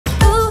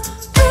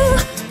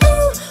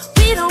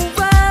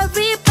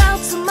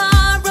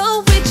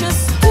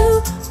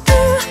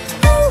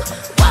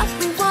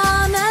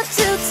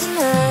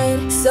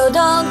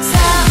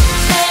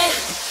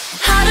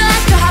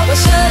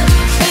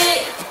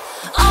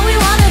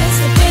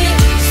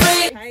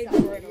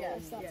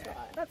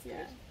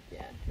Yeah,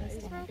 yeah. No,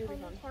 it'll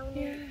be fun.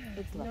 Yeah.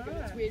 It's not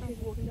good. It's weird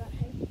people walking down.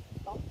 Hey,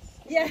 boss.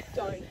 Yeah.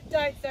 Don't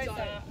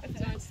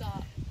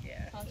start.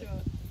 Yeah. Can't do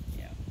it.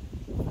 Yeah.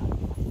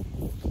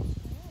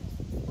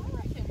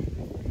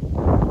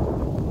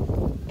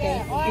 Okay,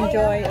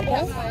 enjoy,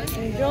 okay?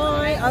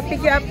 Enjoy. I'll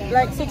pick you up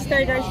like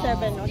 6:30 or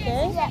 7,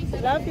 okay?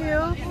 Love you.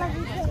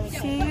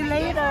 See you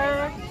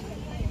later.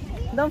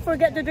 Don't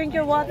forget to drink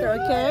your water,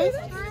 okay?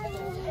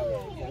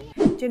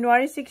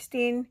 January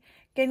 16,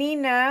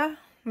 kanina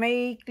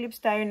may clips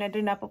tayo na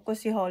dinapop ko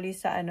si Holly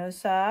sa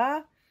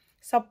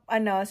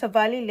sa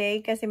Valley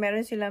Lake kasi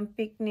meron silang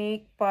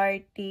picnic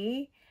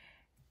party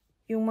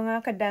yung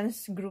mga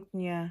ka-dance group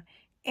niya.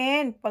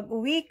 And pag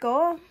uwi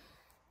ko,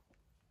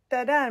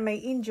 tada,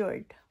 may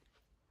injured.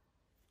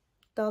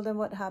 Tell them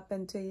what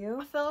happened to you.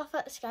 I fell off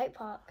at the skate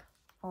park.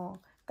 Oh,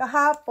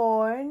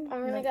 kahapon.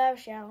 I'm gonna go have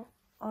a shower.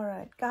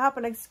 Alright,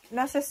 kahapon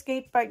nasa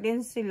skate park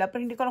din sila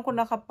pero hindi ko lang kung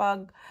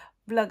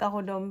nakapag-vlog ako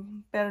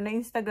doon pero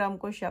na-Instagram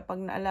ko siya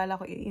pag naalala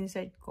ko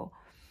i-insert ko.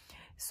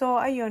 So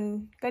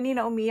ayun,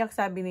 kanina umiyak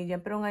sabi ni Jan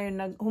pero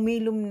ngayon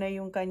humilom na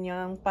yung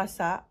kanyang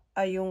pasa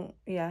ay yung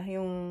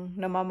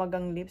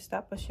namamagang lips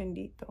tapos yung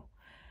dito.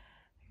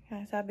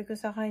 Kaya sabi ko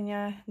sa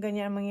kanya,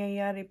 ganyan ang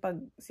mangyayari pag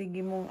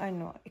sige mong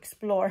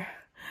explore.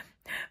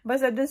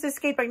 Basta dun sa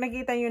skate park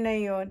nakita nyo na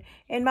yun.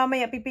 And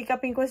mamaya pipick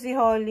upin ko si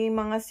Holly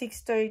mga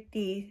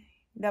 6:30.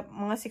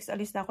 Mga 6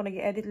 alis na ako,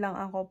 nag-edit lang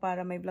ako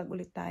para may vlog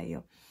ulit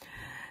tayo.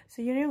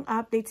 So, yun yung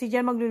update. Si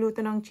Jan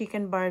magluluto ng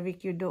chicken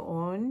barbecue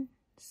doon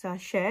sa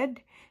shed.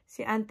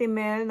 Si Auntie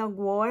Mel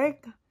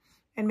nag-work.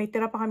 And may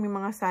tira pa kami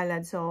mga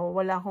salad. So,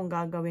 wala akong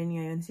gagawin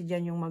ngayon. Si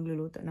Jan yung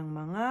magluluto ng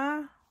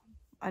mga,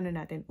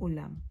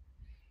 ulam.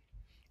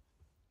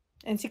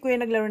 And si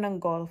Kuya naglaro ng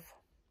golf.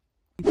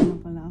 Dito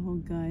na pala ako,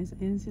 guys.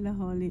 Ayan sila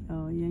Holly.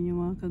 Oh, yan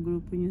yung mga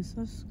kagrupo niya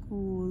sa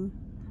school.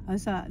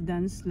 Sa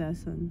dance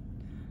lesson.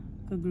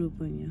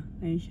 Kagrupo niya.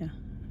 Ayun siya.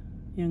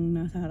 Yung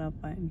nasa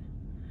harapan.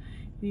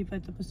 Hindi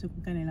pa tapos yung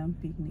kanilang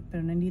picnic.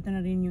 Pero nandito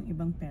na rin yung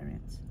ibang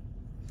parents.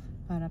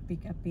 Para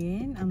pick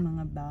upin ang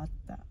mga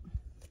bata.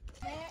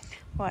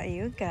 What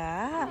you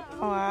got?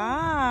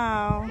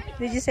 Wow!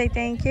 Did you say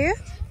thank you?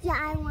 Yeah,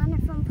 I want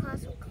it from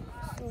Parcel.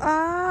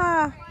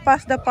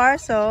 Pass the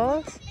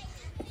parcels.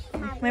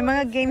 May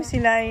mga games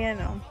sila yan,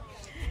 oh.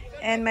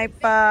 And may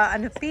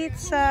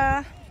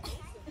pizza.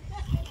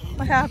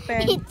 What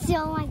happened?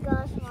 Pizza, oh my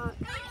gosh, Mark.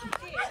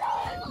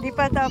 Di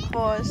pa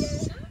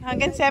tapos.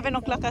 Hanggang 7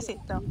 o'clock kasi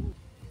ito.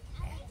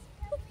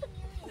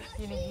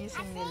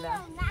 Ginigising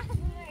nila.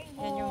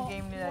 Yan yung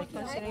game nila.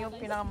 Kung sino yung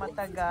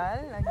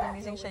pinakamatagal,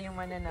 nagigising siya yung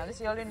mananalo.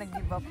 Si Holly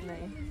nag-give up na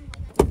eh.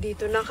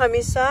 Dito na kami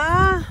sa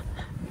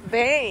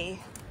bay.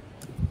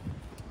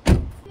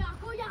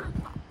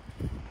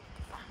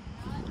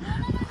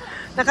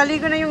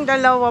 Nakaligo na yung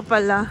dalawa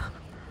pala.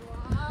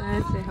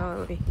 Ayan si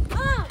Holly.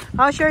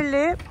 How's your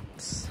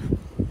lips?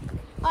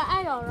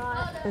 I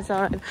alright. It's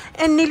alright.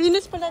 And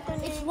nilinis pala ito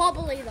ni... It's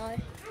wobbly though.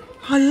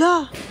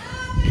 Hala!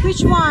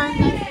 Which one?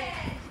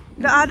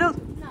 The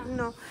adult?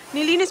 No.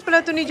 Nilinis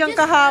pala ito ni Jan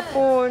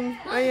kahapon.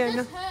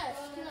 Ayan.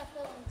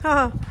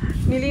 Ha,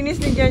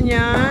 nilinis ni Jan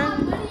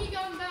yan.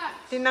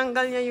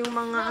 Tinanggal niya yung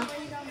mga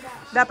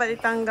dapat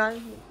itanggal.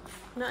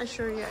 Not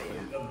sure yet.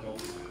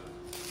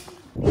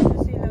 Dito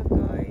sila,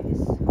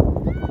 guys.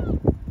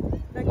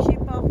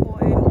 Nag-ship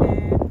ako and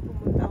then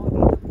pumunta ako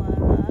dito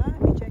para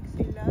i-check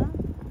sila.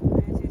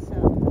 Ayan si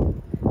Sam.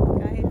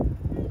 Kahit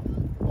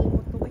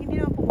pumutok, hindi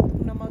naman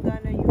pumutok na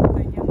magana yung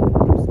kanyang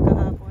lips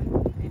kahapon.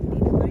 And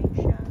dito pa rin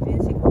siya.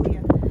 Ayan si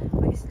Kuya.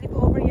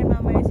 Mag-sleepover yan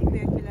mamaya si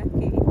Kuya kila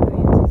Kate.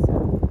 Ayan si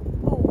Sam.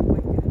 Oh my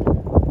God.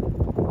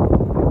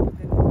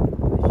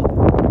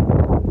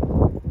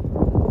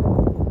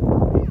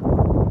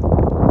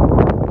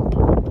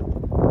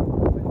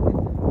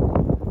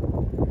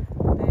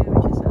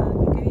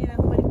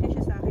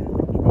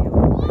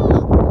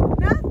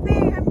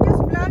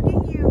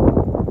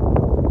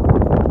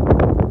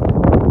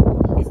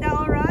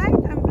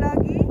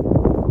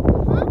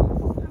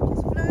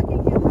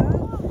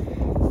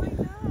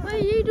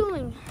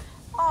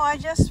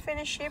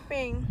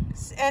 Shipping.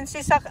 And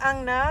si Sak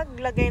ang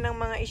naglagay ng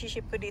mga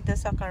isi-ship ko dito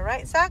sa car.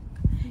 Right, Sak?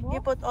 What? You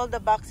put all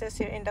the boxes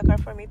here in the car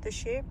for me to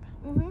ship?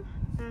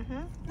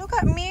 Look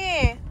at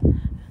me.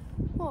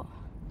 What?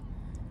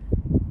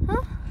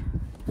 Huh?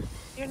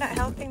 You're not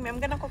helping me. I'm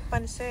gonna cook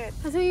pansit.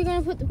 I thought you were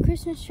gonna put the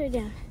Christmas tree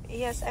down.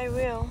 Yes, I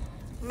will.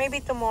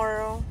 Maybe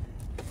tomorrow.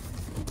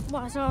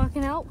 What, so I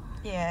can help?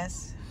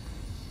 Yes.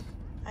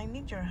 I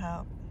need your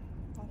help.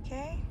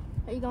 Okay?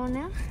 Are you going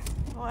now?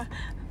 What?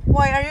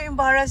 Why? Are you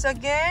embarrassed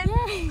again?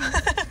 Yes.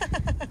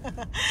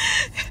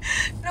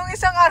 Nung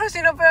isang araw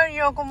sinabihan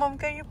niyo ako, Mom,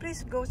 can you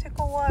please go? Sabi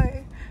ko,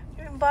 why?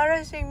 You're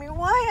embarrassing me.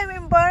 Why I'm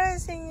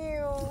embarrassing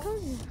you?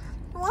 Because...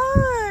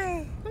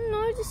 Why? I don't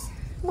know, just...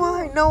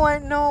 Why?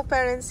 No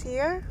parents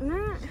here?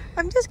 Nah.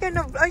 I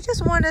just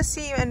want to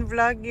see you and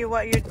vlog you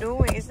what you're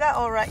doing. Is that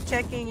alright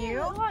checking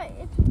you? What?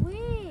 It's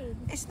weird.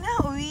 It's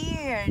not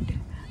weird.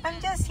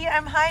 I'm just here.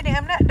 I'm hiding.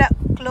 I'm not that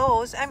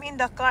close. I'm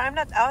in the car. I'm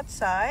not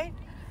outside.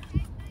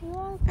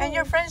 And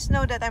your friends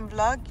know that I'm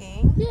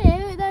vlogging.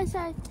 Yeah, they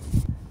say.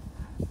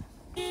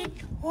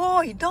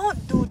 Oh,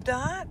 don't do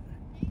that.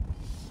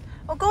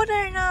 Oh, go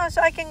there now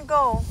so I can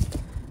go.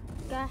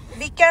 Okay.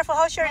 Be careful.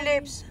 How's your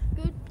lips?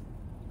 Good.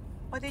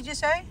 What did you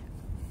say?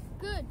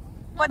 Good.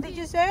 What did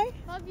you say?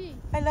 Love you.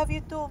 I love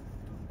you too.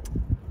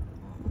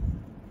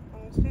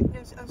 Ang sweet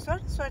niya. Ang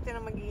swerte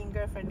na magiging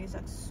girlfriend is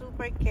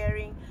super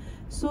caring,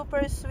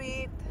 super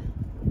sweet.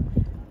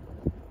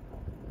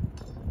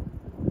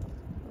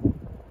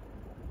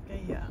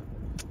 Kaya,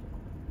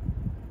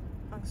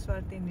 ang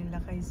swerte nila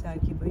kay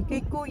Zaki Boy.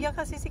 Kay Kuya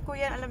kasi si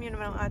Kuya, alam niyo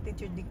naman ang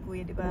attitude ni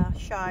Kuya, di ba?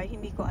 Shy,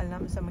 hindi ko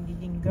alam sa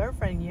magiging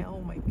girlfriend niya.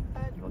 Oh my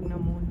God, wag na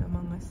muna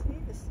mga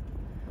sis.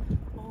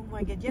 Oh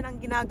my God, yan ang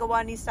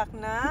ginagawa ni Sak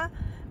na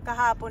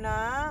kahapon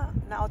na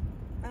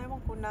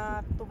ewan ko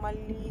na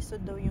tumalisod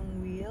daw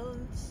yung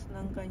wheels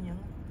ng kanyang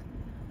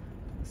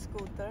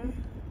scooter.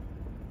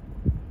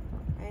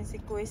 Ayun si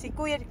Kuya. Si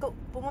Kuya,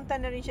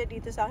 pumunta na rin siya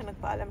dito sa akin,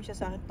 nagpaalam siya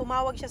sa akin.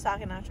 Tumawag siya sa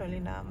akin actually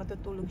na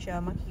matutulog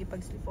siya,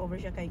 makikipag-sleepover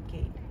siya kay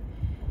Kate.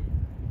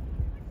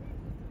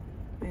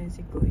 Ayun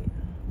si Kuya.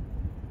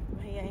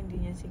 Mahihain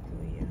din yan si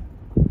Kuya.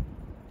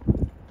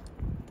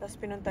 Tapos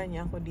pinunta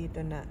niya ako dito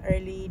na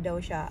early daw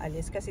siya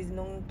alis kasi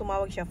nung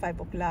tumawag siya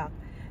 5 o'clock.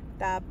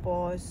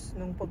 Tapos,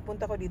 nung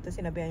pagpunta ko dito,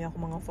 sinabihan niya ako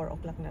mga 4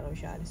 o'clock na raw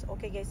siya alis.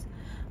 Okay guys,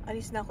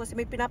 alis na ako.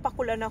 May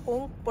pinapakulan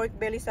akong pork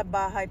belly sa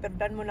bahay. Pero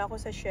daan muna ako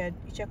sa shed.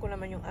 I-check ko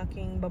naman yung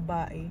aking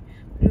babae.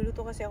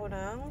 Luluto kasi ako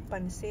ng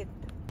pansit.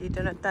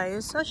 Dito na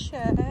tayo sa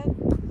shed.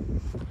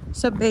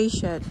 Sa bay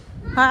shed.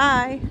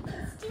 Hi!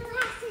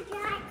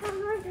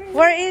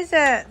 Where is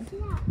it?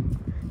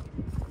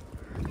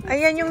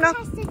 Ayan yung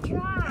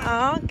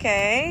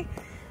Okay.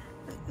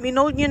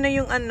 Minold niya na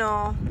yung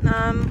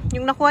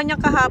yung nakuha niya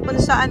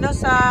kahapon sa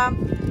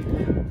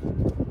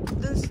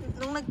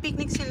nung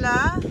nag-picnic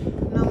sila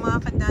ng mga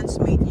ka-dance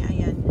mate niya.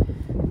 Ayan.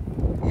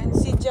 And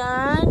si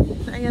Jan,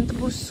 ayan,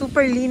 tapos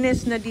super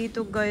linis na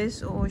dito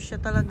guys. Oo,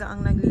 siya talaga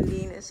ang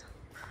naglilinis.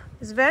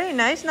 It's very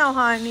nice now,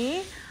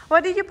 honey.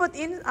 What did you put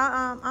in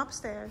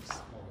upstairs?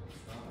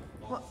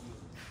 What?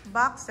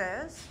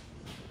 Boxes?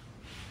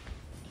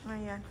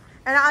 Ayan.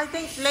 And I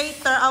think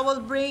later I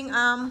will bring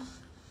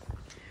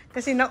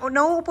kasi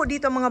nauupo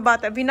dito ang mga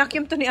bata.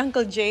 Vinacuum to ni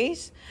Uncle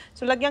Jace.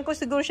 So, lagyan ko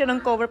siguro siya ng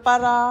cover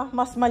para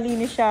mas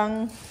malinis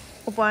siyang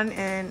upuan.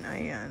 And,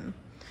 ayan.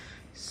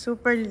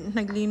 Super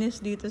naglinis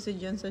dito si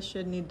Jan sa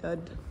shed ni Dad.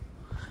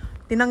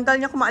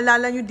 Tinanggal niya, kung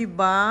maalala nyo,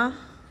 diba?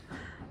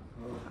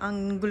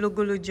 Ang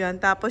gulo-gulo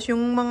dyan. Tapos,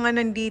 yung mga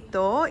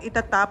nandito,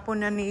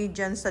 itatapon na ni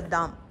Jan sa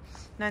dump.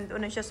 Nandoon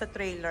na siya sa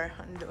trailer.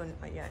 Nandoon.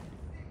 Ayan.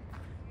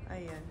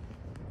 Ayan.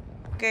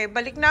 Okay,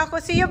 balik na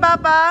ako. See you,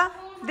 Baba.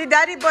 Did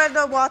Daddy boil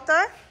the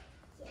water?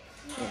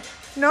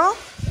 No?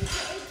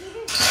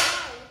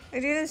 It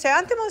didn't say.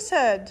 Auntie Mo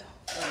said.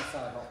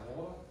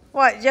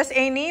 What? Just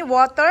any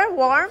water?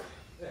 Warm?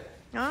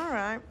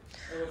 Alright.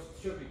 It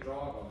should be dry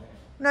by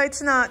now. No,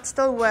 it's not. It's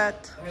still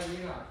wet. How do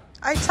you know?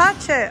 I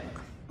touch it.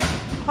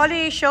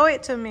 Holly, show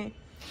it to me.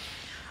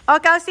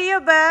 Okay, I'll see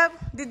you, babe.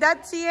 Did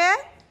Dad see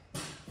it?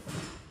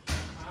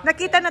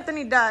 Nakita na to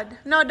ni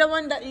Dad. No, the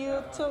one that you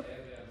took.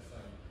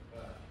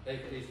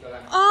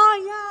 Oh,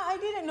 yeah. I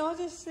didn't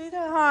notice it,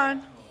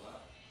 hon.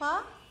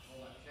 Huh?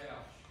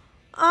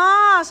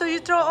 Ah, so you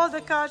throw all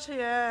the couch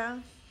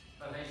here.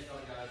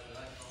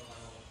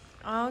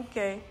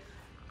 Okay.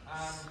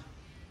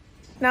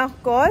 Na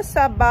ako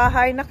sa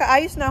bahay,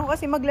 nakaayos na ako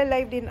kasi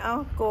magla-live din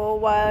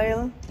ako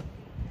while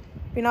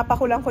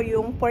pinapakulang ko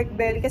yung pork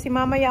belly kasi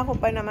mamaya ko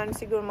pa naman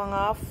siguro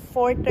mga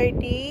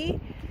 4:30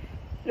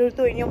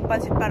 lutuin yung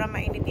pansit para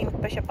mainitin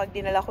pa siya pag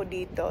dinala ko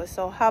dito.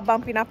 So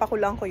habang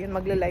pinapakulang ko yun,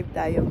 magla-live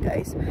tayo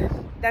guys.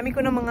 Dami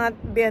ko ng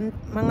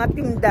mga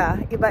tinda,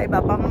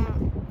 iba-iba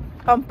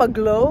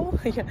pampaglow.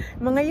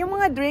 yung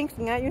mga drinks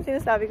nga, yung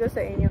sinasabi ko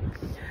sa inyo.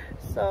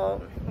 So,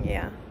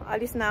 yeah.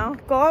 Alis na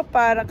ako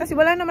para, kasi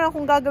wala naman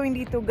akong gagawin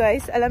dito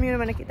guys. Alam niyo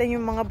naman, nakita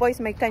niyo yung mga boys,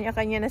 may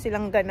kanya-kanya na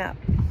silang ganap.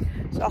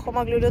 So, ako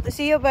magluluto.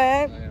 See you,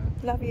 babe.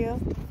 Love you.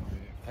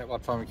 At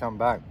what time we come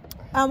back?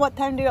 What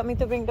time do you want me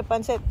to bring the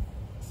pancit?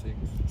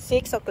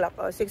 6 o'clock.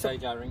 Oh, 6 o'clock.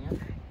 DJ ring it?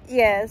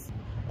 Yes.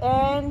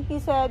 And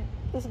he said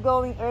it's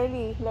going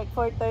early, like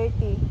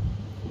 4:30.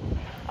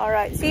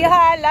 Alright. See you,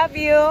 ha. Love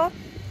you.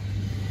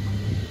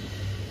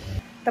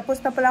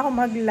 Tapos na pala ako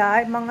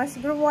mag-live. Mga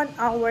siguro 1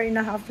 hour and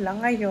a half lang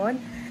ngayon.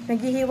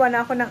 Naghihiwa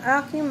na ako ng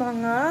aking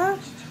mga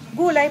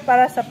gulay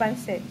para sa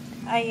pansit.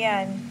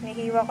 Ayan.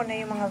 Nahihiwa ko na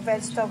yung mga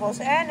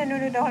vegetables. And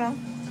nanonood ako ng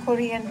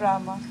Korean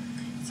drama.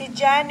 Si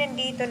Jan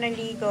nandito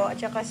naligo. At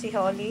saka si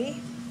Holly.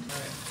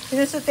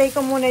 Sinusutay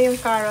ko muna yung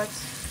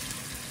carrots.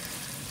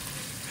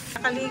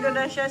 Nakaligo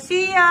na siya.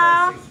 See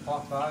ya!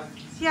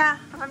 Yeah,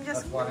 I'm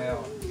just... That's 1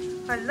 hour.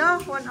 Hello?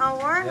 1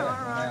 hour? Yeah,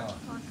 Alright.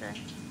 1 hour. Okay.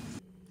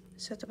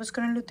 So, tapos ko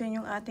na lutuin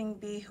yung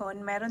ating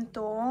bihon. Meron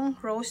tong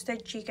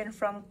roasted chicken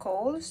from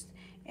Coast.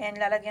 And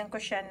lalagyan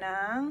ko siya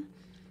ng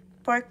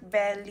pork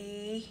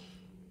belly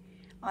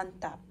on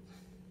top.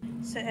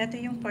 So, ito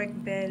yung pork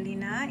belly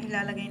na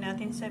ilalagay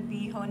natin sa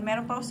bihon.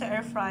 Meron pa ako sa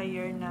air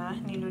fryer na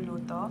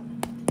niluluto.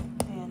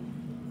 Ayan.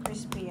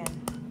 Crispy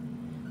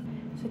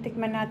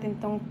Tikman natin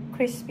tong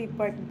crispy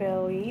pork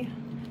belly.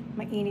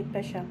 Mainit pa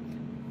siya.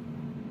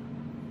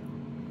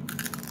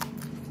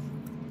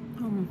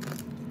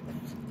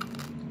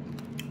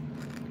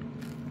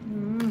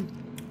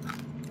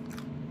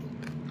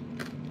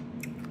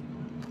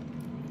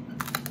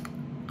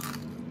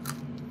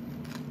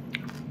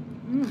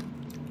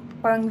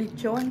 Parang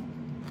lechon.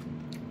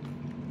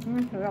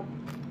 Sarap.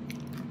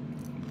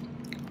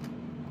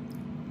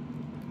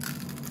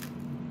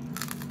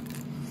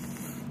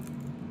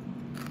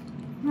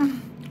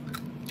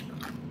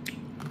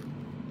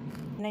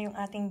 Na yung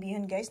ating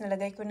bihon, guys.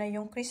 Nalagay ko na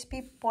yung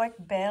crispy pork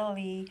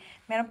belly.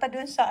 Meron pa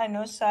dun sa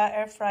sa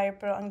air fryer,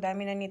 pero ang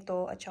dami na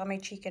nito at saka may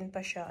chicken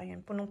pa siya.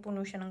 Ayan,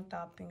 punong-puno siya ng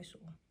toppings.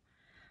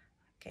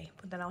 Okay,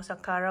 punta na ako sa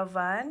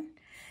caravan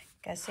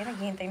kasi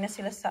naghihintay na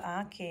sila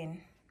sa akin.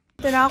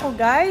 Ito na ako,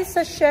 guys,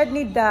 sa shed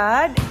ni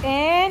Dad,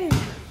 and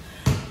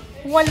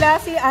wala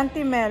si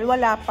Auntie Mel,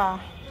 wala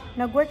pa.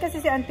 Nag-work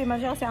kasi si Auntie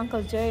Mel siya kasi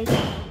Uncle Jay.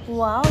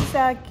 Wow,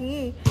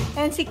 Saki.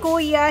 And si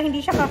Kuya,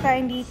 hindi siya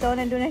kakain dito.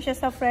 Nandun na siya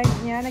sa friend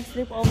niya.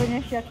 Nag-sleepover na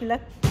siya kila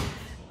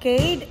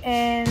Cade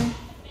and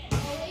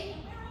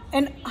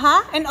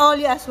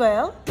Ollie as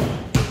well.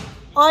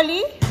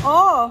 Ollie?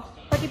 Oh,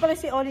 pati pala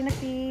si Ollie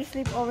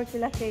nag-sleepover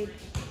kila Cade.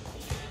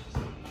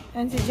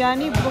 And si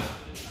Johnny,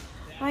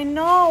 I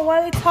know.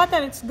 Well, it's hot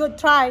and it's good.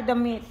 Try the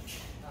meat.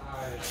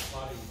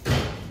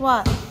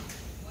 What?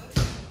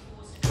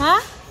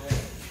 Huh?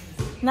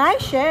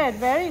 Nice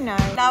shed. Very nice.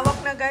 Lawak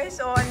na, guys.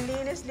 Oh, ang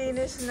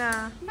linis-linis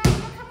na.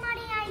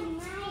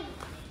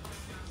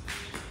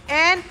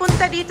 And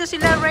punta dito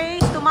sila,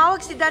 Ray. Tumawag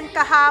si Dan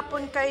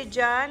kahapon kay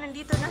Jan.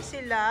 Nandito na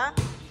sila.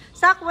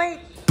 Sak, wait.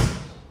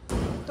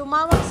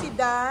 Tumawag si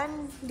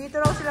Dan.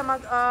 Dito raw sila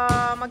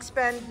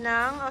mag-spend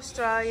ng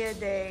Australia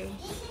Day.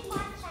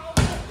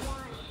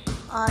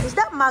 Is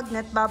that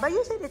magnet, Baba?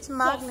 You said it's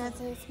magnet.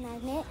 Yes, it's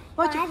magnet.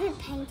 What But I haven't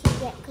painted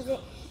yet because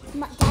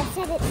Dad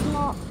said it's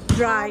not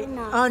dry.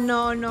 enough. Oh,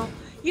 no, no.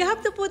 You have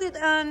to put it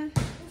on.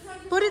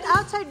 Put it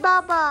outside,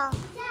 Baba.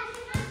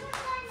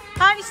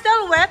 Han, it's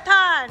still wet,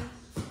 Han.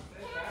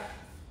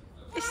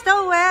 It's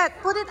still wet.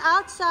 Put it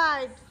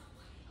outside.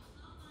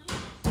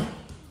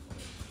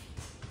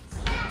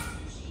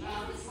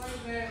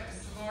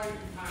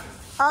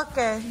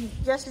 Okay,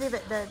 just leave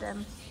it there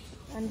then.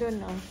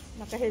 Andun, no?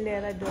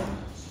 Nakahilera dun.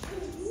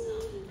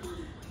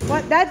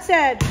 What Dad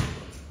said?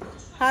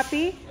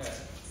 Happy?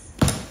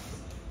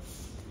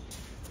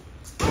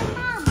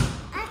 Mom,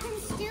 I can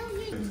still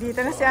use. Dito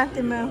na si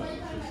Auntie Mel.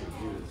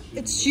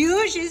 It's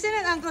huge, isn't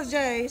it, Uncle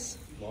Jace?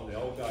 Like the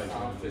old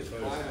days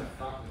when it was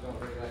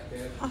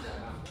first.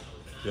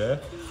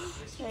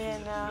 Yeah?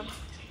 Ayan na.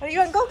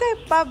 Ayun, go kay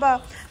Baba.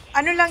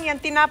 Ano lang yan,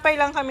 tinapay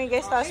lang kami,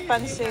 guys, tapos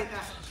pansit.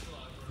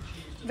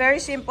 Very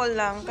simple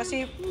lang,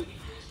 kasi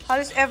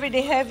halos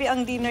everyday heavy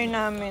ang dinner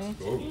namin.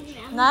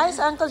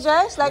 Nice, Uncle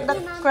Jace? Like the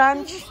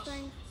crunch?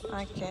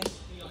 Okay.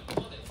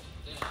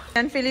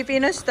 Yan,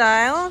 Filipino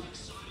style.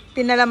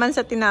 Pinalaman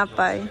sa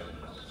tinapay.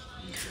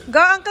 Go,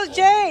 Uncle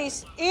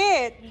Jace!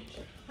 Eat!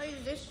 Who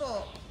is this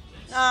for?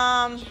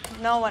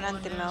 No one,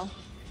 Auntie Mel.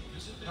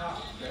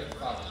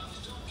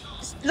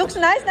 Looks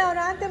nice now,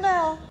 Auntie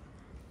Mel.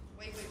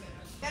 Wait.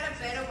 Get a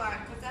better one,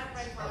 because that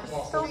red one is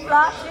So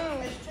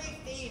flashy. too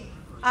thin.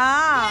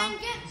 Ah.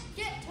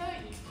 Get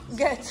two.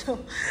 Get to.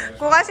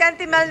 Kuha si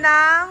Auntie Mel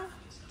ng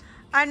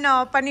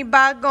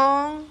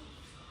panibagong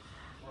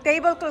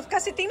tablecloth.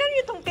 Kasi tingnan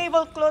niyo itong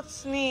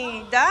tablecloths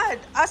ni Dad.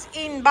 As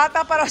in,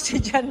 bata pa raw si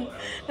Jan.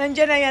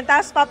 Nandiyan na yan.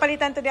 Tapos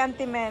papalitan to ni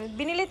Auntie Mel.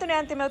 Binili to ni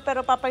Auntie Mel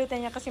pero papalitan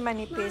niya kasi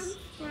manipis.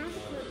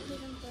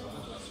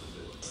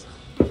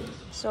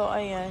 So,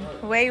 ayan.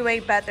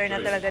 Way better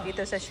na talaga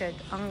dito sa shed.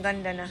 Ang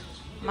ganda na.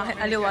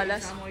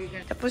 Aliwalas.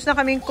 Tapos na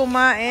kaming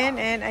kumain.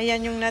 And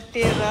ayan yung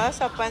natira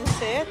sa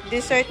pansit.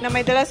 Dessert na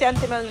may dala si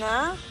Auntie Mel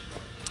na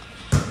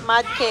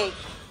mud cake.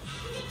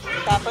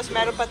 Tapos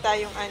meron pa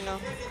tayong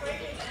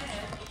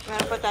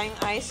meron pa tayong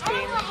ice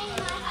cream.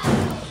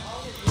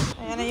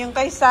 Ayan na yung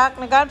kay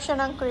Sak. Naghanap siya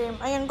ng cream.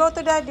 Ayan, go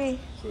to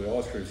Daddy. So the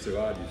ice cream's too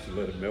hard, you should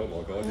let it melt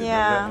like I did.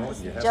 Yeah,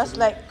 just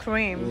like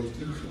cream.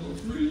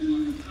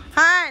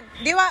 Han,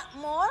 do you want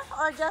more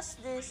or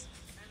just this?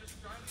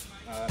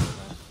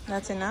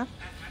 That's enough?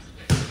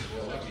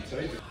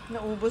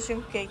 Naubos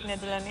yung cake na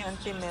dala ni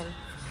Auntie Mel.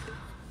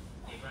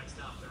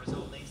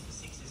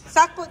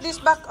 Sak, put this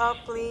back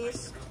up,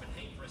 please.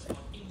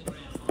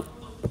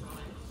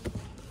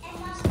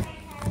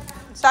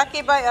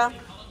 Saki, bye,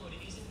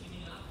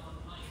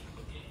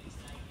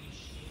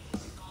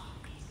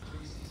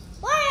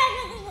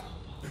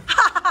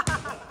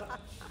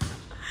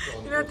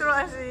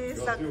 Tinuturuan si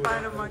Sak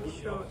paano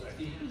mag-shoot.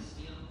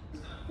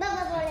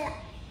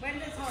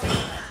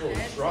 Oh,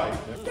 it's right.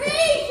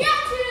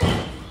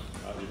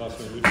 You must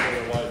have been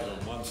further away from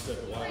one step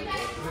away.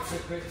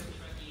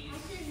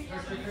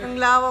 Ang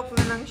lawak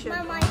na ng shed.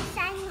 Mama, you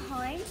sang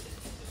home.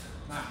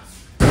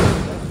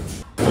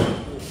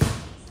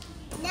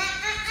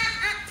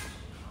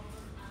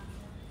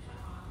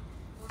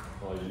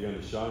 Oh, you're going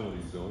to show him what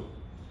he's doing.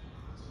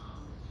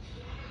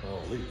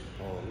 Holy.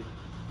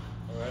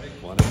 Alrighty.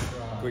 One.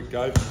 Quick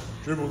go.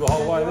 Dribble the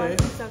whole way there.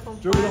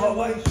 Dribble the whole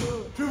way.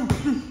 Look.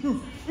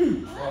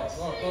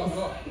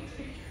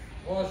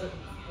 Why is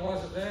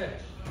it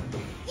there?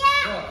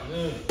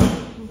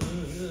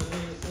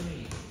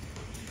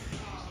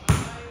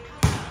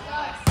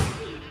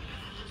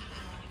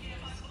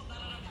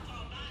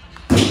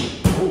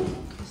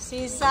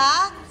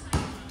 Sisa?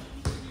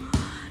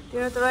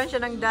 Tinuturuan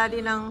siya ng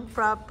daddy ng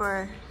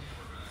proper.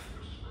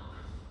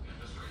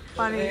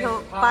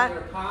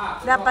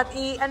 Dapat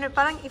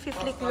parang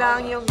i-flick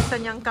lang yung isa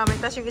niyang kamay,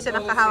 tapos yung isa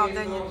nakahawak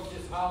ganyan.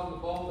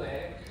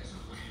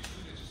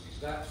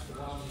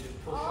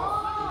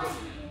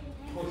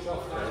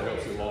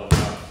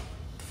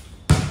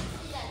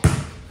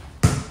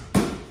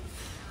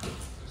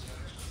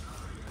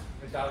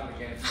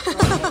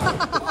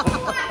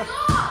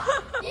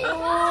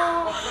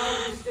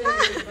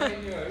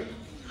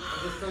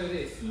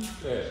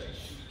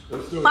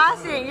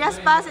 Passing, yes,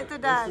 pass it to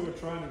dad.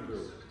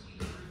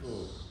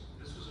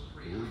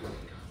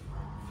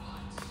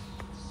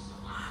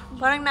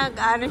 Parang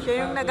nag-ano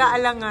siya, yung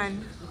nag-aalangan.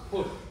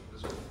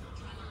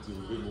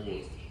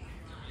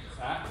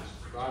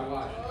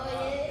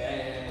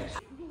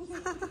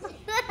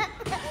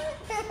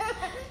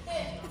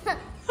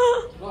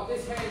 Like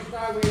this hand's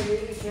nowhere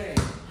near this hand.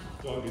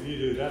 John, can you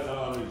do that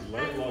on his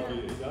leg like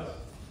he does?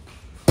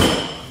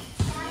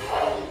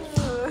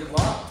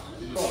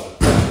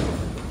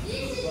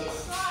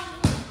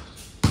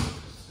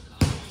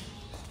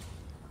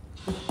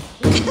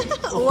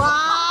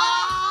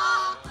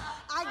 Wow!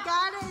 I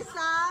got it,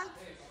 son.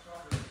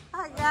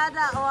 I got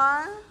that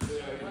one.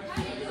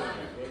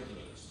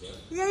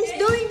 Yeah, he's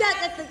doing that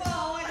at the...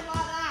 Oh, what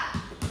about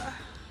that?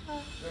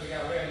 There we go,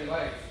 around your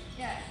legs.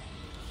 Yeah.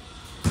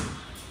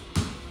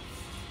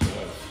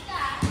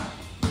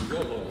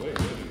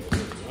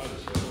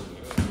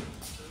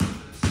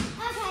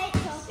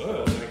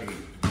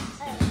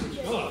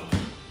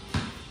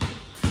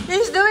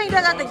 He's doing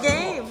that at the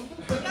game.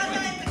 He does it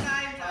in the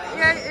game, though.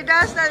 Yeah, he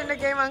does that in the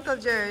game, Uncle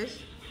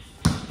Jers.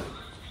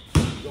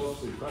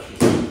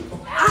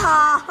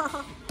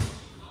 Ah.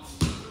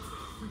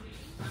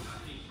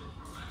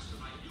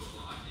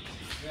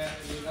 Yeah,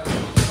 that's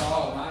your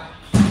style, mate.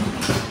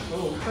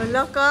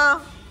 Wala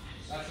ka.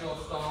 That's your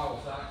style,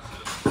 Zach.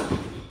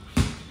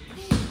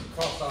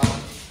 Cross arm.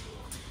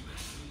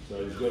 So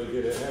he's got to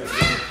get it out.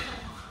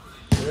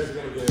 Where's he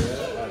going to get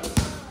it out?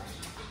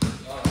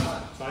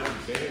 Take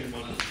his hand,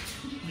 man.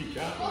 You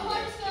can't do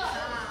that.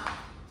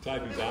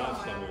 Take his arm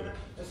somewhere.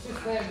 It's just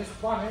there, just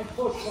one hand,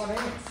 push one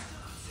hand.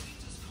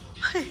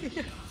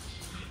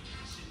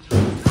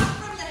 Up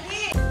from the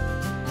head.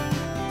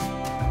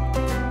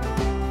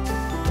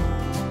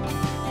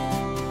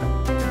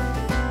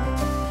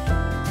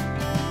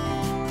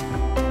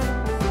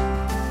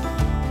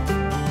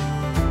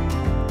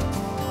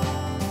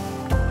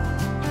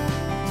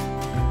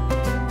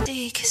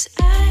 Cause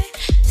I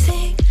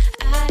think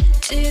I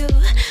do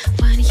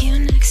want you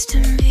next to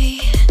me.